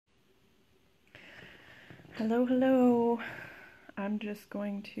Hello, hello. I'm just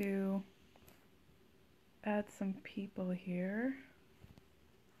going to add some people here.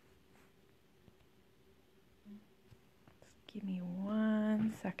 Just give me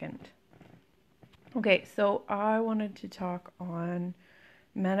 1 second. Okay, so I wanted to talk on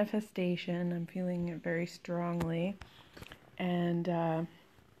manifestation. I'm feeling it very strongly, and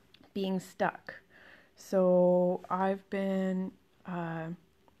being stuck. So I've been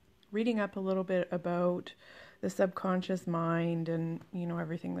reading up a little bit about the subconscious mind and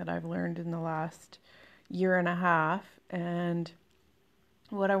everything that I've learned in the last year and a half. And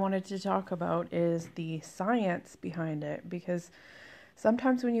what I wanted to talk about is the science behind it, because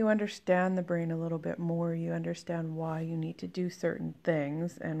sometimes when you understand the brain a little bit more, you understand why you need to do certain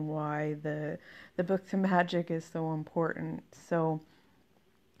things and why the book The Magic is so important. So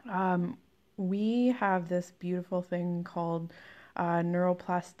we have this beautiful thing called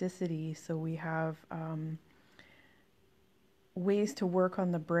neuroplasticity. So we have ways to work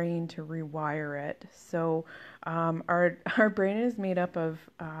on the brain to rewire it. So our brain is made up of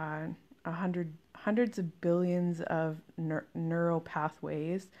hundreds of billions of neural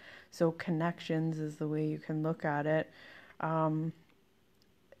pathways. So connections is the way you can look at it. And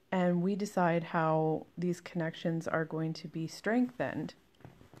we decide how these connections are going to be strengthened.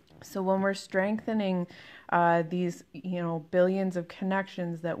 So when we're strengthening these, billions of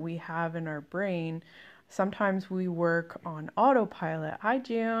connections that we have in our brain, sometimes we work on autopilot. Hi,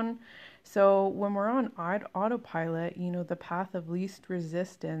 June. So when we're on autopilot, the path of least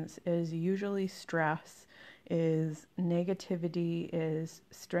resistance is usually stress, is negativity, is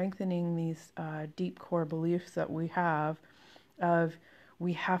strengthening these deep core beliefs that we have of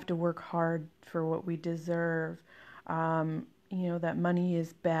we have to work hard for what we deserve. That money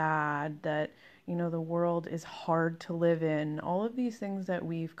is bad, that, the world is hard to live in. All of these things that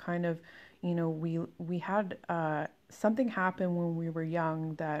we've kind of, we had something happen when we were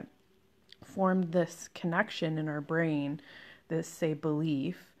young that formed this connection in our brain, this, say,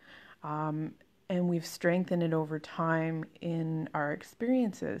 belief. And we've strengthened it over time in our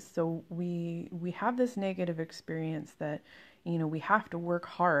experiences. So we have this negative experience that, we have to work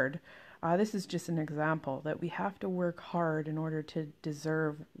hard. This is just an example that we have to work hard in order to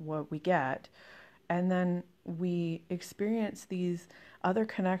deserve what we get. And then we experience these other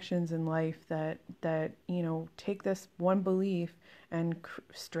connections in life that take this one belief and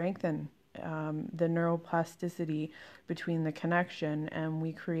strengthen the neuroplasticity between the connection, and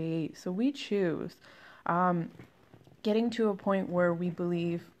we create. So we choose getting to a point where we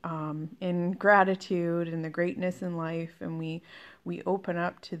believe in gratitude and the greatness in life, and we open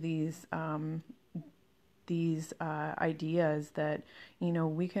up to these ideas that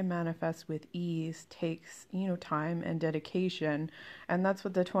we can manifest with ease. Takes time and dedication, and that's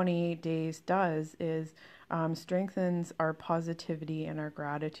what the 28 days does, is strengthens our positivity and our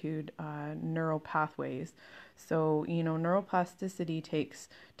gratitude neural pathways. So neuroplasticity takes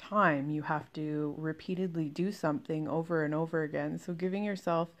time. You have to repeatedly do something over and over again. So giving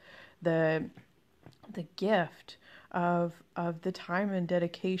yourself the gift of the time and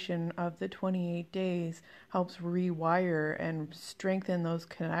dedication of the 28 days helps rewire and strengthen those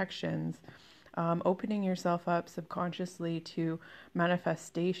connections, opening yourself up subconsciously to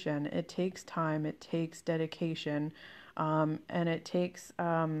manifestation. It takes time, it takes dedication, and it takes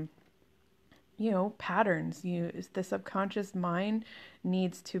patterns. The subconscious mind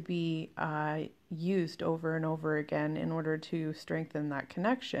needs to be used over and over again in order to strengthen that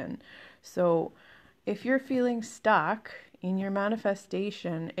connection. So if you're feeling stuck in your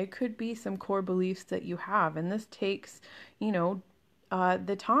manifestation, it could be some core beliefs that you have, and this takes,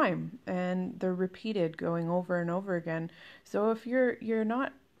 the time and the repeated going over and over again. So if you're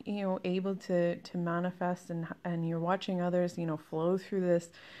not, able to manifest, and you're watching others, flow through this,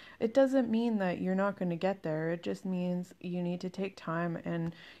 it doesn't mean that you're not going to get there. It just means you need to take time.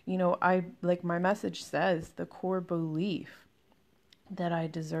 And, I, like my message says, the core belief that I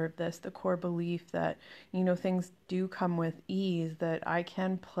deserve this, the core belief that, things do come with ease, that I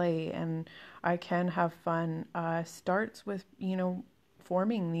can play and I can have fun, starts with,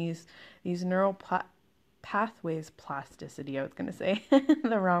 forming these neural pathways, plasticity, I was going to say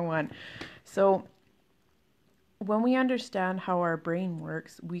the wrong one. So when we understand how our brain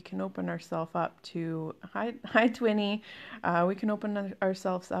works, we can open ourselves up to, hi Twinny, we can open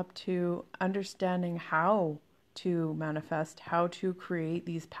ourselves up to understanding how to manifest, how to create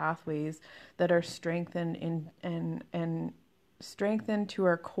these pathways that are strengthened in and strengthen to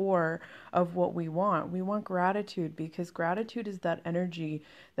our core of what we want. We want gratitude, because gratitude is that energy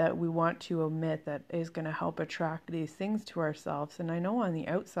that we want to emit that is going to help attract these things to ourselves. And I know on the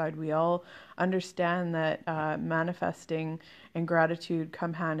outside we all understand that manifesting and gratitude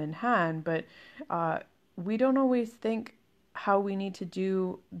come hand in hand, but we don't always think how we need to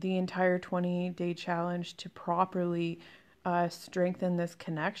do the entire 20-day challenge to properly strengthen this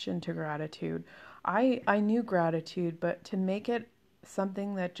connection to gratitude. I knew gratitude, but to make it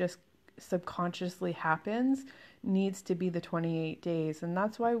something that just subconsciously happens needs to be the 28 days. And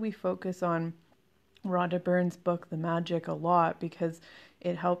that's why we focus on Rhonda Byrne's book, The Magic, a lot, because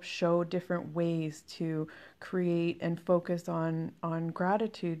it helps show different ways to create and focus on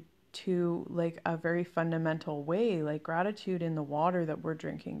gratitude to like a very fundamental way, like gratitude in the water that we're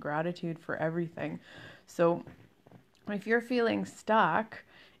drinking, gratitude for everything. So if you're feeling stuck,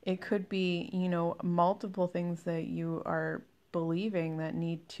 it could be, multiple things that you are believing that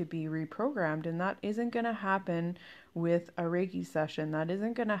need to be reprogrammed. And that isn't going to happen with a Reiki session. That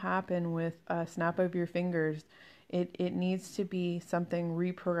isn't going to happen with a snap of your fingers. It needs to be something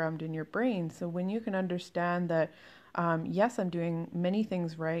reprogrammed in your brain. So when you can understand that, yes, I'm doing many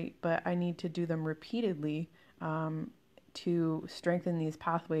things right, but I need to do them repeatedly to strengthen these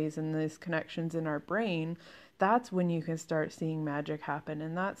pathways and these connections in our brain, that's when you can start seeing magic happen.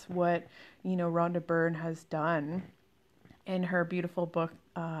 And that's what, Rhonda Byrne has done in her beautiful book,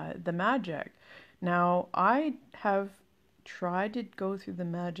 The Magic. Now, I have tried to go through The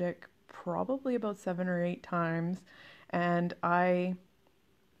Magic probably about 7 or 8 times, and I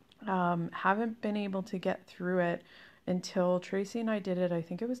haven't been able to get through it until Tracy and I did it. I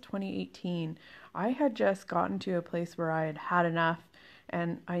think it was 2018. I had just gotten to a place where I had had enough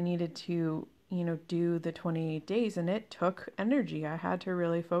and I needed to, do the 28 days, and it took energy. I had to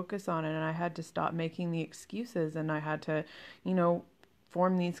really focus on it, and I had to stop making the excuses, and I had to,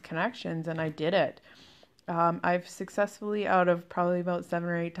 form these connections, and I did it. I've successfully, out of probably about 7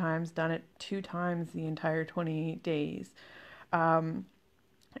 or 8 times, done it 2 times the entire 28 days.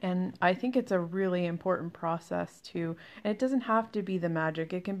 And I think it's a really important process too. And it doesn't have to be the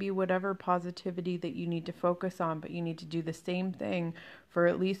magic. It can be whatever positivity that you need to focus on, but you need to do the same thing for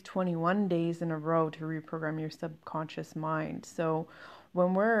at least 21 days in a row to reprogram your subconscious mind. So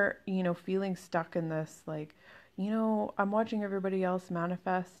when we're, feeling stuck in this, like, I'm watching everybody else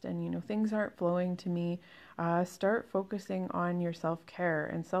manifest and, things aren't flowing to me, start focusing on your self-care.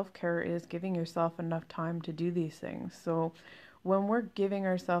 And self-care is giving yourself enough time to do these things. So when we're giving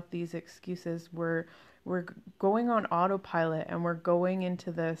ourselves these excuses, we're going on autopilot, and we're going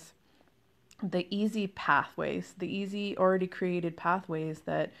into the easy pathways, the easy already created pathways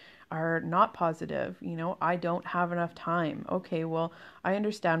that are not positive. I don't have enough time. Okay, well, I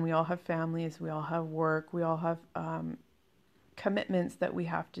understand we all have families, we all have work, we all have commitments that we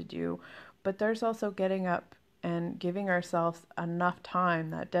have to do, but there's also getting up and giving ourselves enough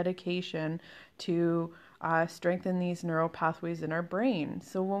time, that dedication to strengthen these neural pathways in our brain.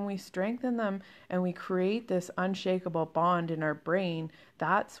 So when we strengthen them and we create this unshakable bond in our brain,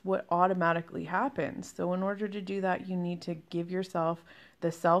 that's what automatically happens. So in order to do that, you need to give yourself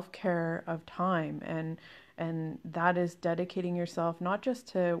the self-care of time, and that is dedicating yourself not just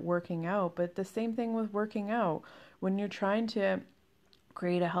to working out, but the same thing with working out. When you're trying to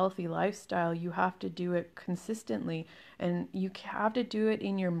create a healthy lifestyle, you have to do it consistently, and you have to do it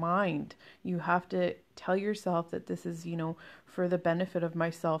in your mind. You have to tell yourself that this is, for the benefit of my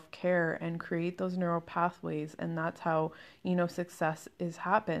self-care, and create those neural pathways. And that's how, success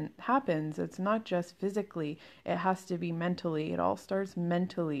happens. It's not just physically, it has to be mentally. It all starts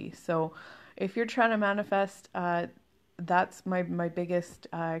mentally. So if you're trying to manifest, that's my biggest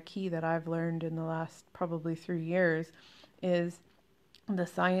key that I've learned in the last probably 3 years, is the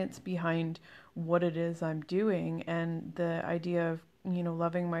science behind what it is I'm doing, and the idea of,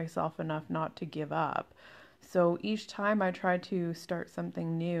 loving myself enough not to give up. So each time I try to start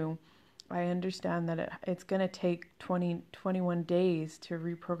something new, I understand that it's going to take 21 days to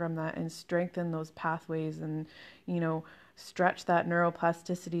reprogram that and strengthen those pathways, and, stretch that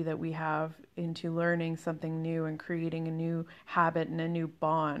neuroplasticity that we have into learning something new and creating a new habit and a new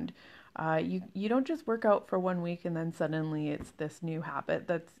bond. You don't just work out for 1 week and then suddenly it's this new habit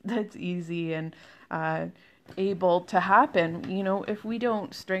that's easy and able to happen. If we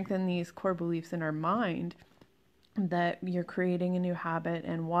don't strengthen these core beliefs in our mind, that you're creating a new habit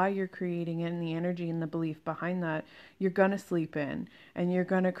and why you're creating it and the energy and the belief behind that, you're going to sleep in and you're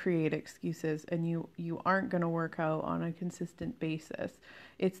going to create excuses, and you aren't going to work out on a consistent basis.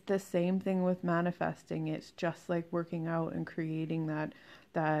 It's the same thing with manifesting. It's just like working out and creating that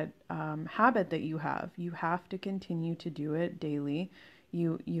habit that you have. You have to continue to do it daily.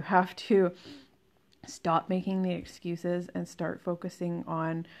 You have to stop making the excuses and start focusing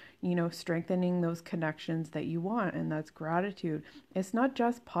on, strengthening those connections that you want. And that's gratitude. It's not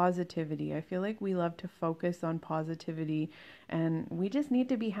just positivity. I feel like we love to focus on positivity and we just need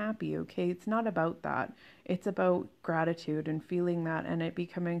to be happy. Okay. It's not about that. It's about gratitude and feeling that, and it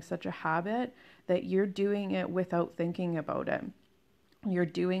becoming such a habit that you're doing it without thinking about it. You're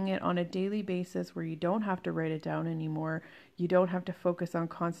doing it on a daily basis where you don't have to write it down anymore. You don't have to focus on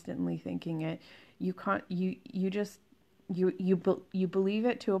constantly thinking it. You can't, you just, you believe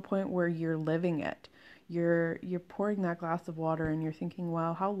it to a point where you're living it. You're pouring that glass of water and you're thinking,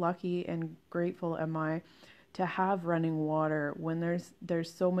 wow, how lucky and grateful am I to have running water when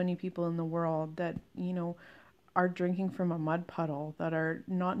there's so many people in the world that, are drinking from a mud puddle, that are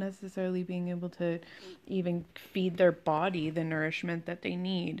not necessarily being able to even feed their body the nourishment that they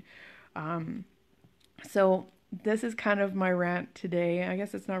need. So this is kind of my rant today. I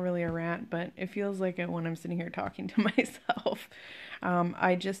guess it's not really a rant, but it feels like it when I'm sitting here talking to myself.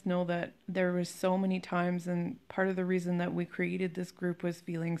 I just know that there was so many times, and part of the reason that we created this group was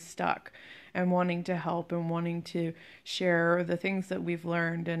feeling stuck and wanting to help and wanting to share the things that we've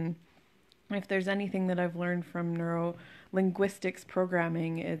learned. And if there's anything that I've learned from neuro linguistics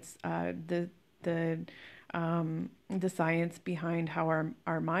programming, it's the science behind how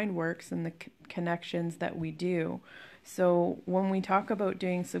our mind works and the connections that we do. So when we talk about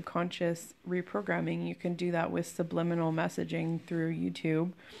doing subconscious reprogramming, you can do that with subliminal messaging through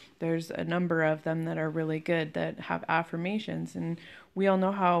YouTube. There's a number of them that are really good that have affirmations, and we all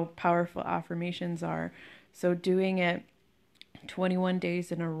know how powerful affirmations are. So doing it 21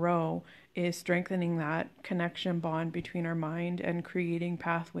 days in a row is strengthening that connection bond between our mind and creating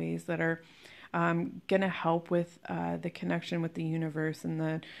pathways that are going to help with the connection with the universe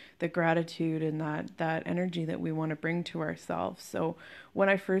and the gratitude and that energy that we want to bring to ourselves. So when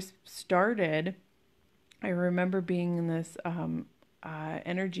I first started, I remember being in this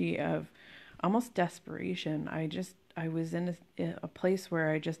energy of almost desperation. I was in a place where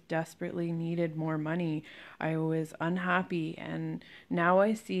I just desperately needed more money. I was unhappy, and now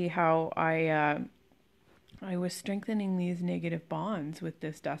I see how I was strengthening these negative bonds with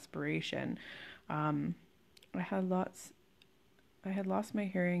this desperation. I had lost my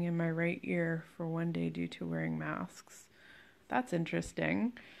hearing in my right ear for one day due to wearing masks. That's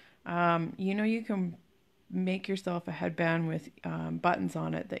interesting. You can make yourself a headband with buttons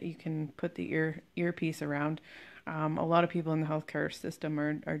on it that you can put the earpiece around. A lot of people in the healthcare system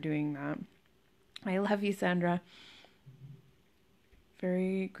are doing that. I love you, Sandra.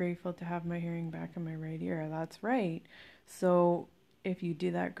 Very grateful to have my hearing back in my right ear. That's right. So if you do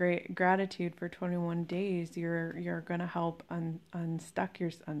that great gratitude for 21 days, you're gonna help unstuck.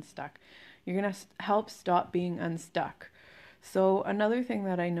 You're gonna help stop being unstuck. So another thing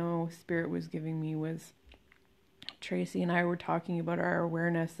that I know Spirit was giving me was Tracy and I were talking about our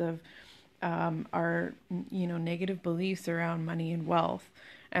awareness of our negative beliefs around money and wealth.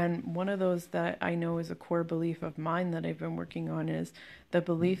 And one of those that I know is a core belief of mine that I've been working on is the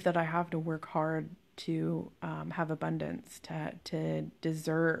belief that I have to work hard to have abundance, to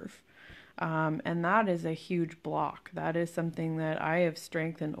deserve. And that is a huge block. That is something that I have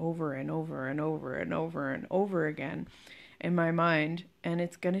strengthened over and over and over and over and over again in my mind. And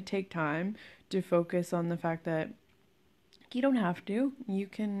it's going to take time to focus on the fact that you don't have to. You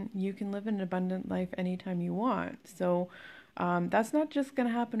can live an abundant life anytime you want. So that's not just going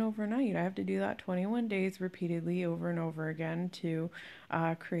to happen overnight. I have to do that 21 days repeatedly over and over again to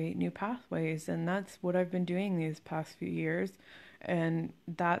create new pathways. And that's what I've been doing these past few years. And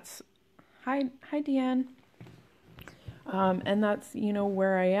that's, hi Deanne. And that's,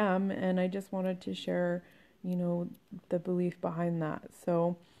 where I am. And I just wanted to share, the belief behind that.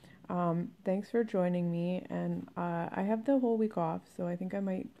 So thanks for joining me, and I have the whole week off, so I think I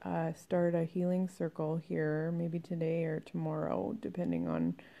might start a healing circle here, maybe today or tomorrow, depending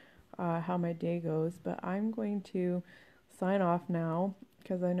on how my day goes. But I'm going to sign off now,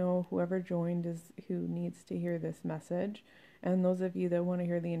 because I know whoever joined is who needs to hear this message. And those of you that want to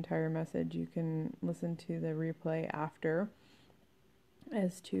hear the entire message, you can listen to the replay after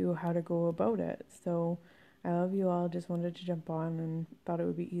as to how to go about it. So I love you all. Just wanted to jump on and thought it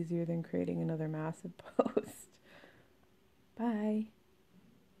would be easier than creating another massive post. Bye.